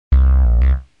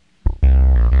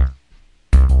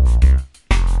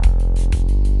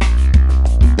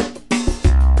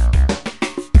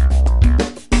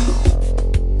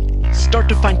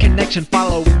protection,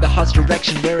 following the heart's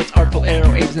direction, where its artful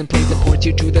arrow aids and plays and points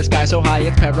you to the sky so high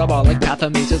it's parabolic. Path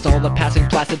amazes all the passing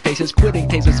placid faces, quitting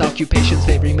tastes occupations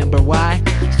they remember why.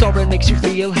 Soaring makes you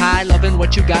feel high, loving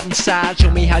what you got inside.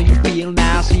 Show me how you feel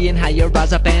now, seeing how you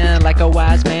rise up and like a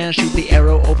wise man shoot the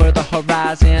arrow over the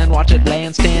horizon. Watch it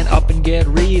land, stand up and get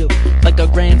real, like a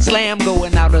grand slam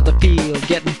going out of the field,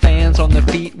 getting fans on their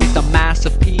feet with the mass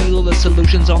appeal. The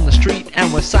solution's on the street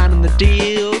and we're signing the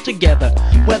deal together,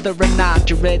 whether or not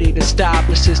you're ready to stop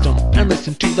the system and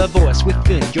listen to the voice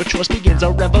within. Your choice begins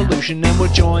a revolution and we're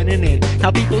joining in.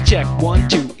 How people check 1,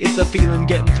 2, it's the feeling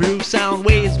getting through. Sound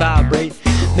waves vibrate,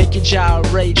 make you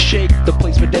gyrate, shake the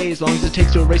place for days, long as it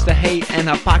takes to erase the hate and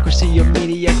hypocrisy of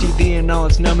media TV and all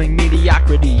its numbing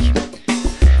mediocrity.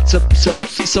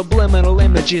 Subliminal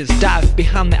images dive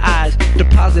behind the eyes,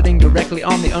 depositing directly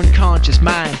on the unconscious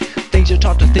mind. Things you're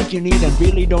taught to think you need and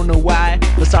really don't know why.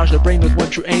 Massage the brain with one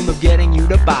true aim of getting you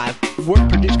to buy. Work,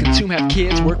 produce, consume, have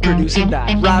kids, work, produce, and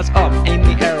die. Rise up, aim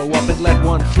the arrow up and let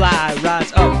one fly.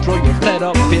 Rise up, throw your fed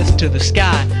up fist to the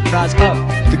sky. Rise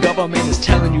up, the government is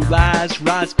telling you lies.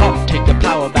 Rise up, take the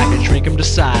power back and shrink them to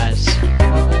size.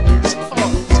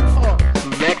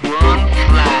 Let one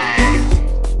fly.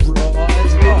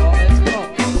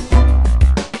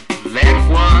 Let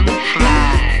one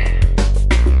fly.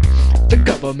 The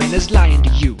government is lying to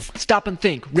you. Stop and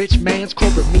think, rich man's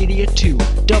corporate media too.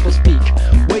 Double speak,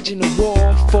 waging a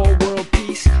war for world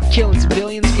peace. Killing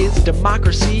civilians is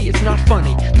democracy, it's not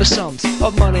funny. The sums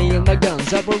of money and the guns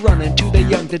that we're running to the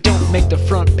young that don't make the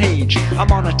front page.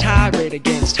 I'm on a tirade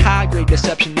against high-grade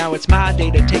deception. Now it's my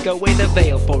day to take away the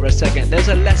veil for a second. There's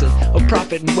a lesson of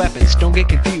profit and weapons, don't get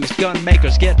confused. Gun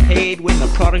makers get paid when the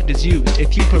product is used.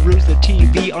 If you peruse the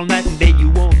TV on that day, you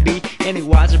won't be any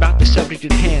wiser about the subject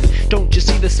at hand. Don't you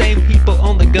see the same people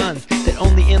on the guns that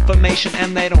own the information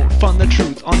and they don't fund the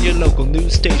truth on your local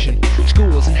news station?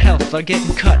 Schools and health are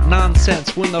getting cut,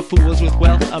 nonsense, when the fools with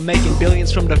wealth are making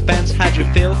billions from defense. How'd you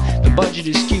feel? The budget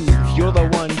is skewed, you're the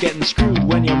one getting screwed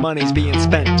when your money's being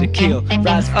spent to kill.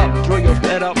 Rise up, throw your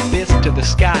fed up fist to the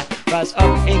sky. Rise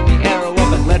up, aim the arrow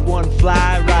up and let one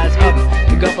fly. Rise up,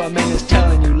 the government is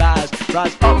telling you lies.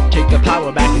 Rise up, take the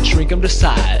power back and shrink them to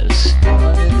size.